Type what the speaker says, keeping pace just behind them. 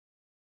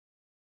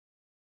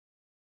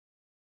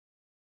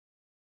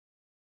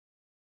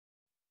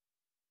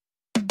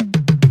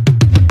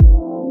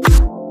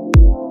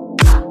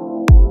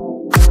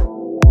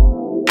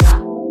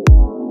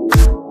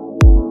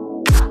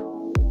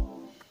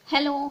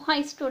Hello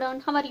hi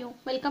student, how are you?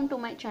 Welcome to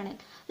my channel.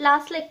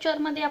 Last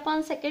लेक्चरमध्ये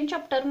आपण second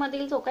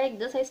चॅप्टरमधील जो काही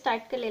एक्सरसाइज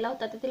स्टार्ट केलेला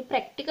होता त्यातील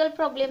प्रॅक्टिकल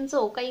प्रॉब्लेम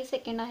जो काही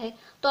सेकंड आहे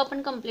तो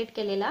आपण कंप्लीट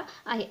केलेला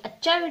आहे.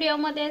 आजच्या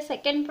व्हिडिओमध्ये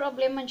सेकंड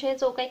प्रॉब्लेम म्हणजे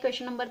जो काही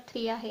क्वेश्चन नंबर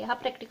 3 आहे हा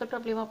प्रॅक्टिकल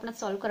प्रॉब्लेम आपण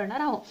सॉल्व्ह करणार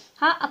आहोत.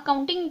 हा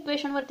अकाउंटिंग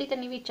इक्वेशन वरती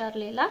त्यांनी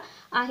विचारलेला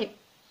आहे.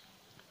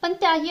 पण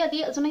त्याही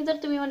आधी अजूनही जर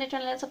तुम्ही माझ्या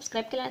चॅनलला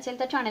सबस्क्राइब केलं नसेल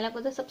तर चॅनलला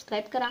अगोदर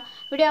सबस्क्राइब करा.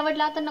 व्हिडिओ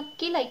आवडला तर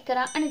नक्की लाईक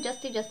करा आणि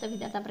जास्तीत जास्त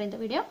विद्यार्थ्यांपर्यंत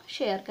व्हिडिओ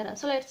शेअर करा.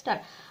 So let's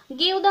start.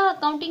 Give the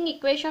accounting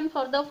equation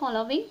for the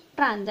following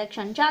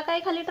transaction. ज्या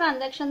काही खाली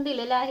ट्रान्झॅक्शन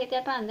दिलेले आहे त्या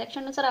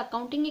ट्रान्झॅक्शन नुसार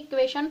अकाउंटिंग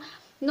इक्वेशन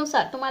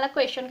नुसार तुम्हाला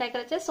क्वेश्चन काय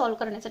करायचे सॉल्व्ह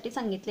करण्यासाठी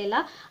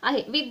सांगितलेला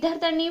आहे.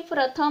 विद्यार्थ्यांनी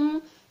प्रथम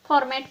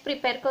फॉर्मॅट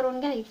प्रिपेअर करून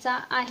घ्यायचा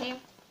आहे.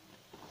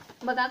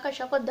 बघा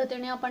कशा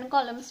पद्धतीने आपण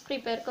कॉलम्स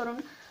प्रिपेअर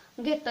करून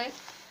घेतोय.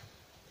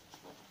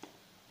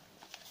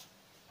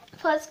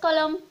 First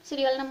column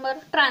serial number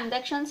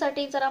transaction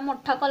साठी जरा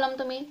मोठा कॉलम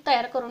तुम्ही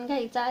तयार करून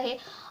घ्यायचा आहे.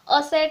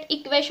 असेट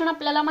इक्वेशन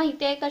आपल्याला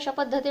माहिती आहे कशा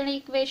पद्धतीने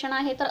इक्वेशन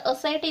आहे तर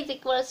asset is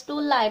equals to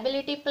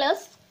liability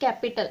plus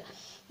capital.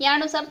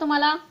 यानुसार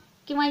तुम्हाला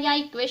किंवा या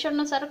इक्वेशन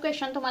नुसार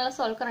क्वेश्चन तुम्हाला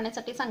सॉल्व्ह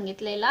करण्यासाठी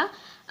सांगितलेला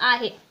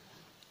आहे.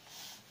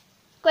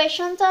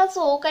 क्वेश्चनचा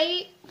जो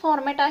काही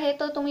फॉर्मॅट आहे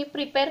तो तुम्ही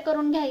प्रिपेअर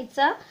करून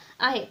घ्यायचा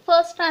आहे.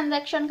 फर्स्ट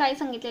ट्रान्झॅक्शन काय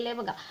सांगितलेले आहे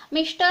बघा.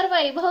 Mister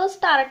Vaibhav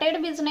started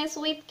business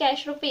with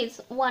cash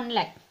 ₹1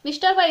 lakh.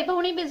 Mister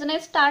वैभवने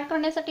business start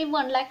करण्यासाठी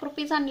 ₹1 लाख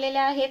आणलेले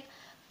आहेत.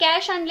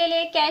 कॅश आणलेले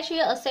आहे. कॅश ही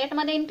असेट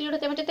मध्ये इन्क्लूड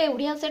होते म्हणजे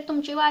तेवढी असेट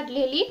तुमची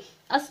वाढलेली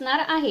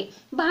असणार आहे.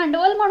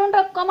 भांडवल म्हणून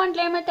रक्कम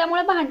आणली आहे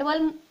त्यामुळे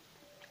भांडवल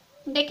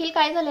देखील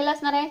काय झालेलं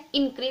असणार आहे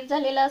इन्क्रीज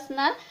झालेलं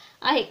असणार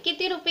आहे.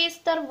 किती रुपीज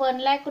तर ₹1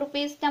 लाख.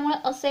 त्यामुळे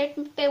असेट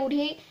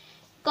तेवढी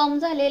कम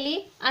झालेली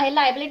आहे.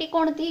 लायबिलिटी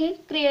कोणतीही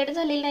क्रिएट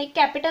झालेली नाही.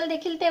 कॅपिटल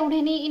देखील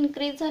तेवढ्याने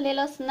इन्क्रीज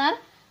झालेलं असणार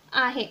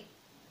आहे.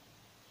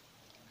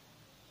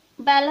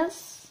 बॅलन्स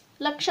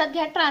लक्षात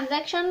घ्या.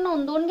 ट्रान्झॅक्शन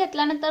नोंदवून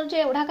घेतल्यानंतर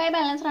जेवढा काय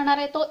बॅलन्स राहणार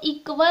आहे तो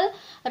इक्वल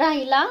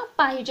राहिला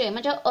पाहिजे.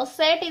 म्हणजे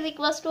asset is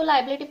equals to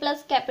liability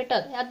plus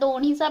capital या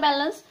दोन्हीचा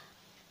बॅलन्स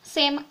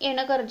सेम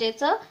येणं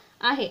गरजेचं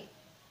आहे.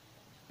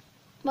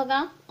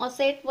 बघा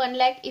asset 1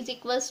 lakh is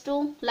equals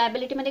to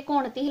liability मध्ये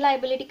कोणतीही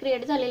लायबिलिटी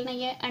क्रिएट झालेली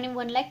नाहीये आणि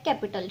 1 लाख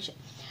कॅपिटलचे.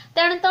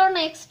 त्यानंतर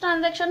next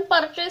transaction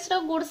purchased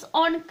goods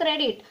on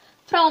credit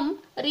from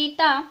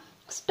Rita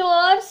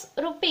stores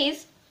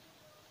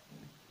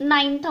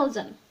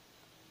 ₹9,000.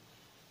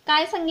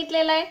 काय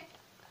सांगितलेलं आहे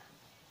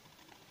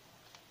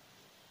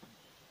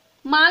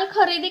माल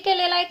खरेदी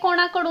केलेला आहे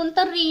कोणाकडून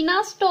तर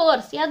रीना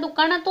स्टोअर्स या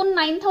दुकानातून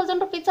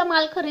 ₹9,000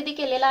 माल खरेदी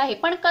केलेला आहे.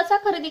 पण कसा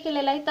खरेदी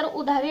केलेला आहे तर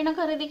उधारीनं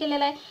खरेदी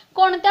केलेला आहे.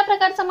 कोणत्या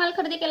प्रकारचा माल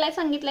खरेदी केलाय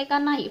सांगितलंय का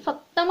नाही.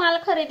 फक्त माल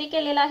खरेदी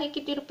केलेला आहे.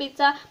 किती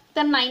रुपीचा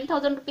तर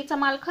 ₹9,000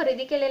 माल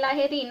खरेदी केलेला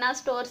आहे. रीना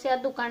स्टोअर्स या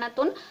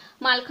दुकानातून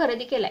माल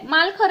खरेदी केलाय.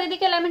 माल खरेदी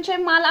केलाय म्हणजे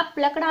माल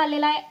आपल्याकडे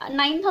आलेला आहे.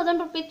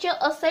 ₹9,000ची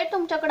असेट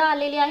तुमच्याकडे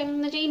आलेली आहे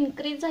म्हणजे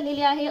इन्क्रीज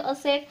झालेली आहे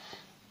असेट.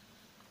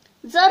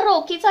 जर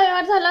रोखीचा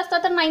व्यवहार झाला असता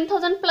तर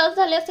 9,000 प्लस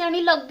झाले असते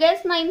आणि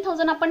लगेच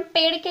 9,000 आपण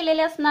पेड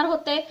केलेले असणार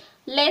होते.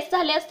 लेस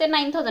झाले असते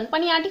 9,000.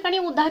 पण या ठिकाणी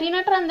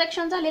उधारीनं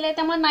ट्रान्झॅक्शन झालेलं आहे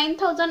त्यामुळे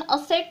 9,000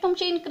 असेट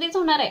तुमची इन्क्रीज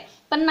होणार आहे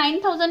पण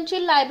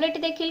 9,000ची लायबिलिटी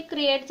देखील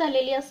क्रिएट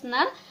झालेली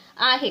असणार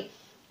आहे.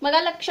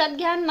 बघा लक्षात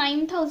घ्या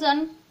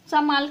 9,000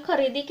 चा माल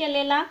खरेदी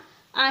केलेला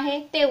आहे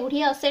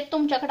तेवढी असेट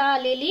तुमच्याकडे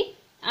आलेली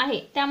आहे.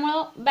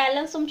 त्यामुळे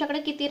बॅलन्स तुमच्याकडे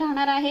किती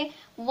राहणार आहे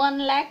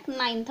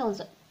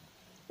 1,09,000.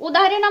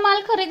 उधारीनं माल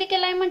खरेदी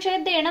केलाय म्हणजे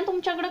देणं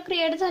तुमच्याकडे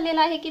क्रिएट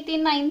झालेला आहे किती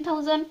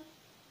 9,000.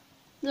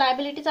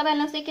 लायबिलिटीचा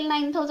बॅलन्स देखील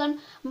 9,000.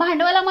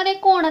 भांडवलामध्ये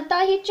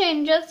कोणताही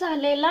चेंजेस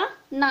झालेला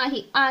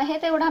नाही आहे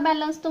तेवढा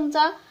बॅलन्स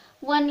तुमचा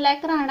 1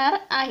 लाख राहणार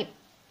आहे.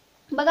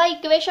 बघा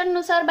इक्वेशन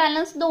नुसार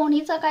बॅलन्स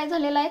दोन्हीचा काय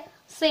झालेला आहे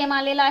सेम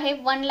आलेला आहे.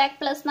 1 lakh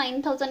plus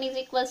 9,000 is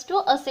equals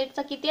to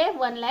असेटचा किती आहे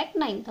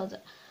 1,09,000.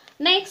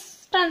 Next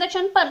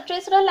transaction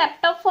purchased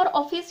laptop for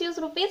office use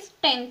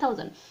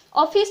 ₹10,000.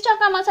 ऑफिसच्या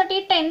कामासाठी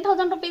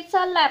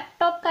 ₹10,000चा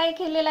लॅपटॉप काय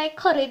केलेला आहे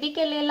खरेदी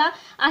केलेला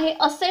आहे.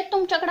 असेट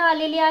तुमच्याकडे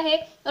आलेली आहे.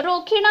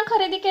 रोखीनं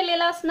खरेदी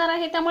केलेला असणार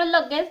आहे त्यामुळे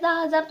लगेच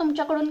 10,000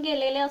 तुमच्याकडून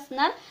गेलेले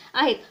असणार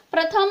आहेत.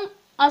 प्रथम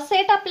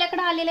असेट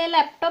आपल्याकडे आलेले आहे.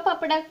 लॅपटॉप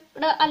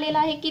आपल्याकडे आलेला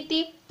आहे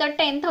किती तर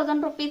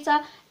 ₹10,000.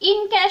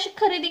 इन कॅश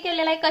खरेदी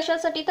केलेला आहे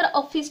कशासाठी तर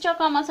ऑफिसच्या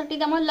कामासाठी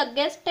त्यामुळे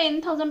लगेच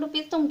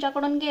 ₹10,000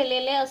 तुमच्याकडून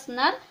गेलेले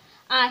असणार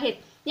आहेत.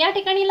 या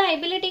ठिकाणी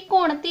लायबिलिटी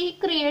कोणतीही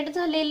क्रिएट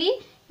झालेली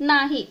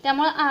नाही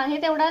त्यामुळे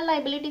आहे तेवढा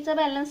लायबिलिटीचा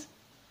बॅलन्स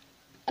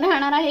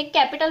राहणार आहे.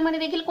 कॅपिटल मध्ये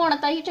देखील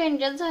कोणताही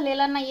चेंजेस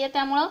झालेला नाहीये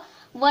त्यामुळे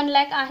 1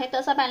 लाख आहे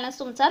तसा बॅलन्स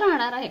तुमचा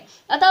राहणार आहे.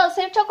 आता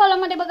असेटच्या कॉलम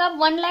मध्ये बघा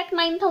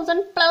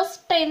 1,09,000 प्लस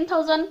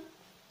 10,000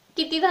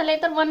 किती झाले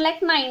तर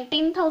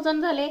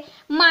 1,19,000 झाले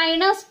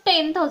मायनस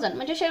 10,000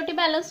 म्हणजे शेवटी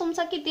बॅलन्स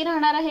तुमचा किती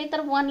राहणार आहे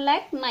तर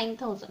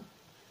 1,09,000.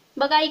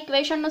 बघा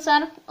इक्वेशन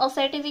नुसार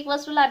asset is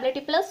equals to liability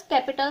plus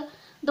capital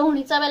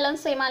दोन्हीचा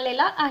बॅलन्स सेम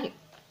आलेला आहे.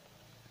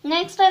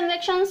 Next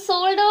transaction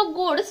sold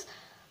goods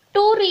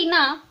to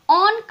Reena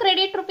on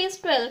credit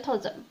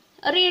 ₹12,000.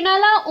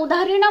 रीनाला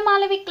उधारीनं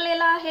माल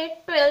विकलेला आहे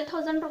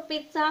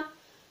 ₹12,000.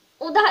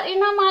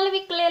 उधारीनं माल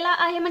विकलेला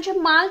आहे म्हणजे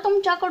माल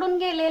तुमच्याकडून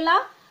गेलेला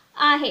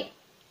आहे.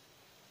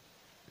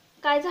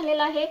 काय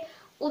झालेला आहे,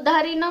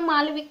 उधारीनं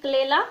माल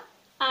विकलेला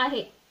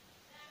आहे.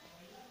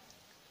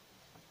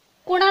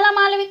 कुणाला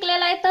माल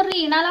विकलेला आहे, तर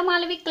रीनाला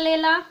माल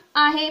विकलेला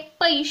आहे.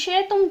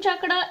 पैसे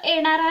तुमच्याकडे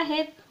येणार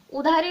आहेत.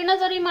 उधारीनं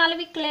जरी माल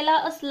विकलेला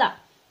असला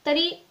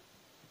तरी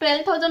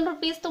 12,000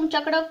 रुपीज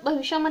तुमच्याकडे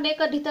भविष्यामध्ये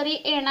कधीतरी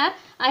येणार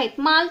आहेत.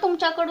 माल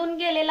तुमच्याकडून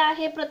गेलेला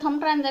आहे. प्रथम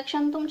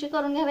ट्रान्झॅक्शन तुमची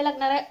करून घ्यावी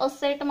लागणार आहे.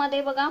 असेट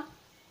मध्ये बघा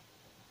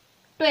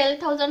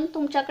 12,000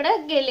 तुमच्याकडे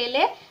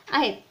गेलेले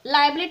आहेत.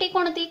 लायबिलिटी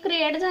कोणती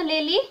क्रिएट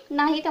झालेली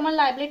नाही, त्यामुळे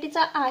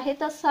लायबिलिटीचा आहे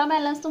तसा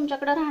बॅलन्स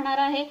तुमच्याकडे राहणार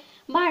आहे.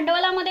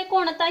 भांडवलामध्ये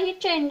कोणताही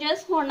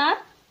चेंजेस होणार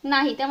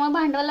नाही, त्यामुळे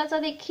भांडवलाचा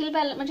देखील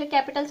म्हणजे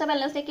कॅपिटलचा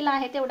बॅलन्स देखील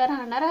आहे तेवढा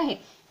राहणार आहे.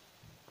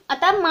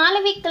 आता माल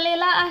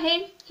विकलेला आहे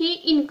ही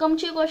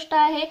इन्कमची गोष्ट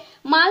आहे.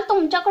 माल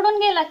तुमच्याकडून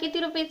गेला किती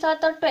रुपयाचा,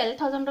 तर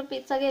 12,000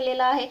 रुपीजचा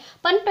गेलेला आहे.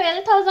 पण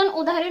 12,000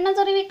 उधारीनं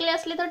जरी विकले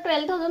असले तर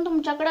 12,000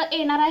 तुमच्याकडे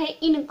येणार आहे.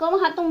 इन्कम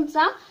हा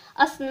तुमचा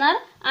असणार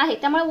आहे.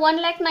 त्यामुळे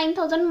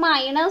 1,09,000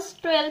 मायनस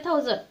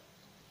 12,000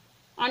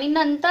 आणि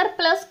नंतर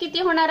प्लस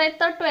किती होणार आहे,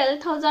 तर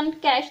 12,000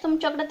 कॅश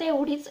तुमच्याकडे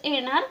तेवढीच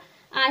येणार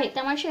आहे.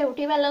 त्यामुळे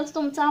शेवटी बॅलन्स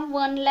तुमचा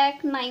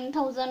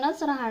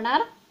 1,09,000च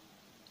राहणार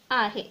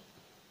आहे.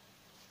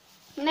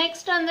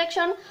 Next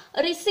transaction,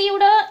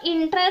 received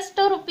interest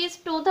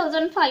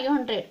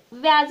 ₹2,500.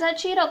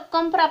 व्याजाची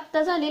रक्कम प्राप्त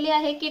झालेली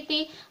आहे.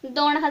 किती,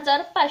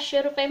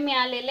 2,500 रुपये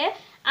मिळालेले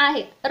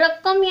आहेत.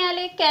 रक्कम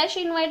मिळाली, कॅश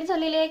इन्व्हाइट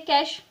झालेली आहे,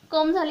 कॅश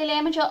कम झालेली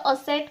आहे, म्हणजे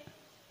असेट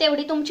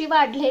तेवढी तुमची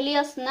वाढलेली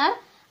असणार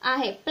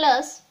आहे.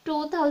 प्लस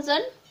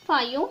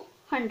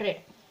 2,500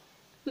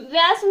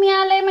 व्याज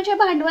मिळाले म्हणजे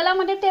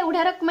भांडवलामध्ये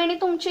तेवढ्या रकमेने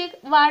तुमची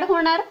वाढ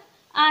होणार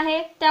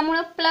आहे.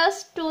 त्यामुळे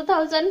प्लस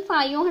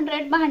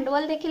 2,500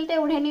 भांडवल देखील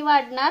तेवढ्याने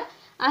वाढणार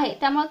आहे.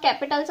 त्यामुळे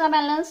कॅपिटलचा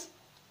बॅलन्स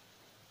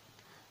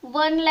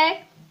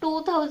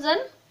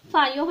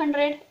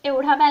 1,02,500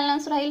 एवढा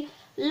बॅलन्स राहील.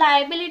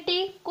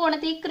 लायबिलिटी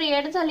कोणती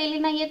क्रिएट झालेली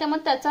नाहीये,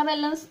 त्यामुळे त्याचा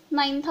बॅलन्स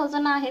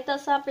 9,000 आहे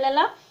तसं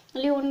आपल्याला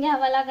लिहून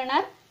घ्यावा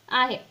लागणार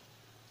आहे.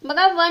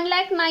 बघा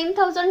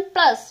 1,09,000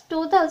 प्लस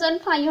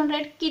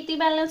 2,500 किती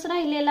बॅलन्स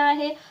राहिलेला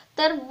आहे,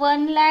 तर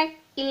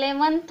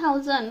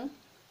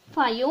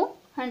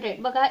 1,11,500.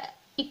 बघा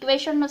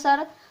इक्वेशन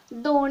नुसार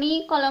दोन्ही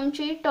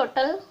कॉलमची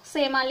टोटल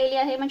सेम आलेली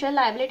आहे, म्हणजे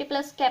liability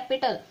plus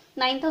capital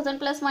 9,000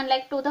 plus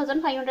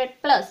 1,02,500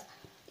 plus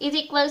is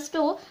equals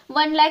to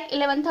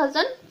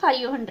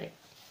 1,11,500.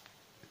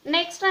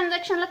 Next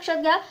transaction लक्षात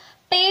घ्या,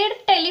 paid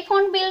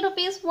telephone bill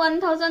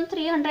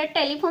 ₹1,300.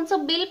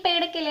 टेलिफोनचं bill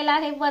paid केलेलं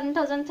आहे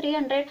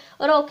 1,300.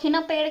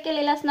 रोखीनं पेड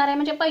केलेलं असणार आहे,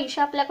 म्हणजे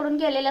पैसे आपल्याकडून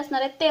गेलेले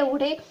असणार आहेत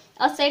तेवढे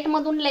असेट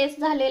मधून लेस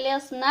झालेले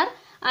असणार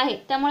आहेत.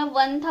 त्यामुळे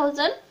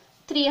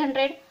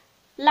 1,300.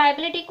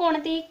 लायबिलिटी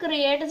कोणतीही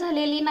क्रिएट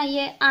झालेली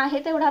नाहीये, आहे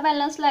तेवढा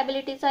बॅलन्स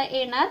लायबिलिटीचा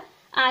येणार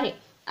आहे.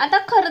 आता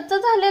खर्च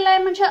झालेला आहे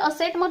म्हणजे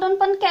असेट मधून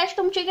पण कॅश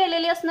तुमची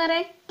गेलेली असणार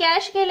आहे.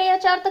 कॅश गेले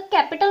याचा अर्थ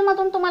कॅपिटल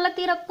मधून तुम्हाला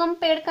ती रक्कम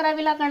पेड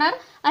करावी लागणार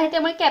आहे.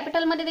 त्यामुळे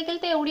कॅपिटल मध्ये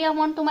देखील तेवढी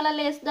अमाऊंट तुम्हाला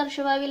लेस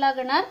दर्शवावी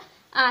लागणार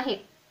आहे.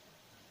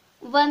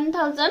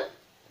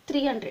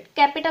 1,300.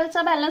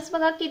 कॅपिटलचा बॅलन्स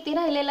बघा किती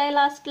राहिलेला आहे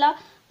लास्टला,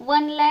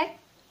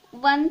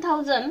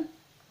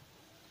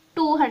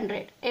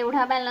 1,01,200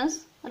 एवढा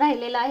बॅलन्स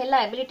राहिलेला आहे.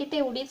 लायबिलिटी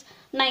तेवढीच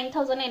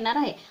 9,000 येणार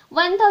आहे.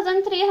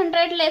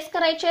 1,300 लेस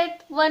करायचे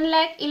आहेत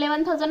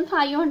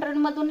 1,11,500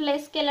 मधून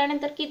लेस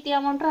केल्यानंतर किती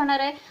अमाऊंट राहणार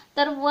आहे,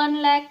 तर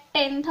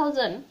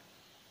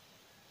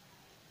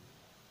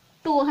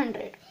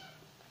 1,10,200.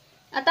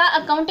 आता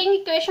अकाउंटिंग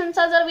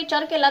इक्वेशनचा जर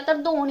विचार केला तर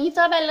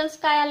दोन्हीचा बॅलन्स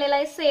काय आलेला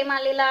आहे, सेम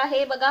आलेला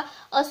आहे. बघा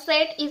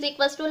asset is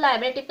equals to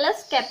liability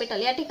plus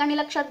capital. या ठिकाणी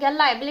लक्षात घ्या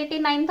लायबिलिटी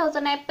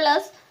 9,000 आहे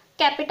प्लस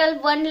कॅपिटल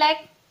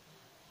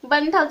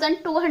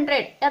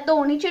 1,02,200. या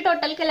दोन्हीची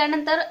टोटल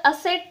केल्यानंतर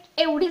असेट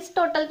एवढीच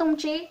टोटल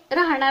तुमची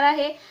राहणार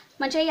आहे.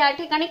 म्हणजे या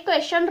ठिकाणी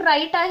क्वेश्चन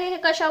राईट आहे हे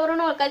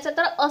कशावरून ओळखायचं,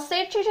 तर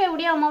असेटची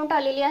जेवढी अमाऊंट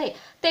आलेली आहे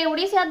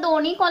तेवढीच या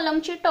दोन्ही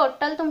कॉलमची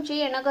टोटल तुमची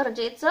येणं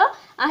गरजेचं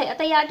आहे.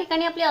 आता या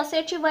ठिकाणी आपली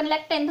असेटची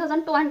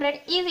 1,10,200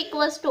 इज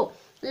इक्वल्स टू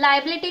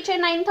लायबिलिटीचे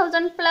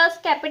 9,000 प्लस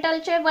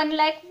कॅपिटलचे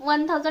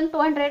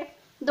 1,01,200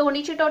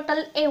 दोन्हीची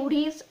टोटल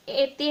एवढीच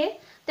येते.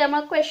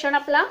 त्यामुळे क्वेश्चन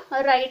आपला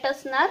राईट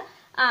असणार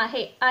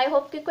आहे. आय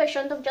होप की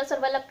क्वेश्चन तुमच्या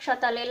सर्व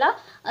लक्षात आलेला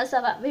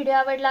असावा. व्हिडिओ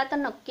आवडला तर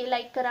नक्की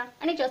लाईक करा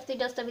आणि जास्तीत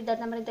जास्त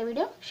विद्यार्थ्यांपर्यंत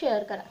व्हिडिओ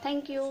शेअर करा.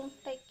 थँक्यू.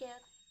 Take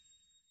care.